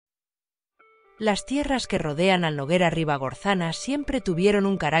Las tierras que rodean al Noguera Ribagorzana siempre tuvieron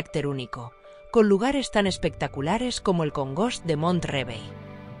un carácter único, con lugares tan espectaculares como el Congost de Mont-Rebei.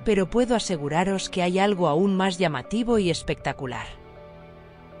 Pero puedo aseguraros que hay algo aún más llamativo y espectacular.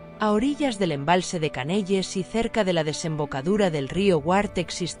 A orillas del embalse de Canelles y cerca de la desembocadura del río Huart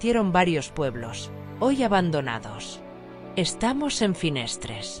existieron varios pueblos, hoy abandonados. Estamos en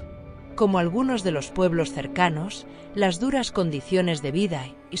Finestres. Como algunos de los pueblos cercanos, las duras condiciones de vida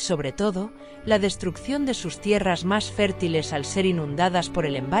y, sobre todo, la destrucción de sus tierras más fértiles al ser inundadas por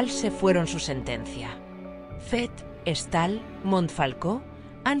el embalse fueron su sentencia. Fet, Estal, Montfalcó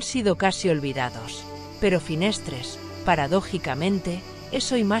han sido casi olvidados, pero Finestres, paradójicamente,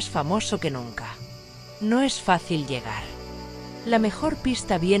 es hoy más famoso que nunca. No es fácil llegar. La mejor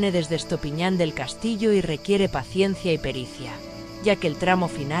pista viene desde Estopiñán del Castillo y requiere paciencia y pericia, ya que el tramo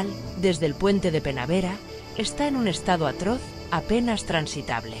final, desde el puente de Penavera, está en un estado atroz, apenas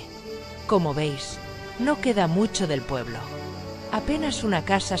transitable. Como veis, no queda mucho del pueblo. Apenas una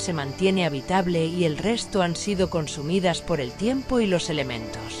casa se mantiene habitable y el resto han sido consumidas por el tiempo y los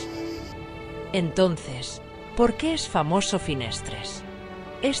elementos. Entonces, ¿por qué es famoso Finestres?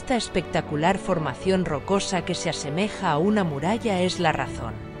 Esta espectacular formación rocosa que se asemeja a una muralla es la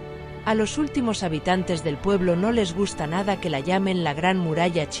razón. A los últimos habitantes del pueblo no les gusta nada que la llamen la gran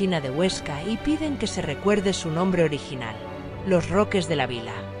muralla china de Huesca y piden que se recuerde su nombre original, los Roques de la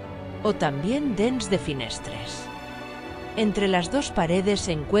Vila, o también Dents de Finestres. Entre las dos paredes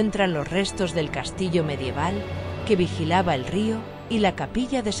se encuentran los restos del castillo medieval que vigilaba el río y la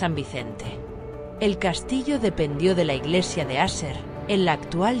capilla de San Vicente. El castillo dependió de la iglesia de Aser, en la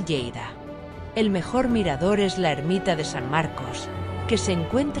actual Lleida. El mejor mirador es la ermita de San Marcos, que se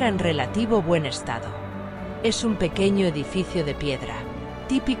encuentra en relativo buen estado. Es un pequeño edificio de piedra,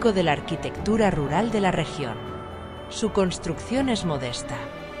 típico de la arquitectura rural de la región. Su construcción es modesta,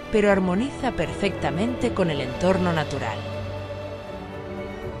 pero armoniza perfectamente con el entorno natural.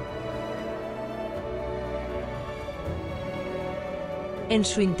 En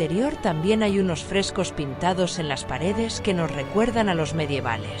su interior también hay unos frescos pintados en las paredes que nos recuerdan a los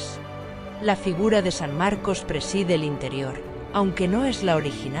medievales. La figura de San Marcos preside el interior, aunque no es la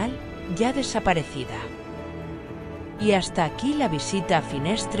original, ya desaparecida. Y hasta aquí la visita a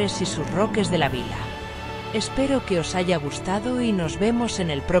Finestres y sus Roques de la Vila. Espero que os haya gustado y nos vemos en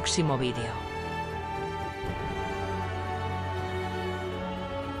el próximo vídeo.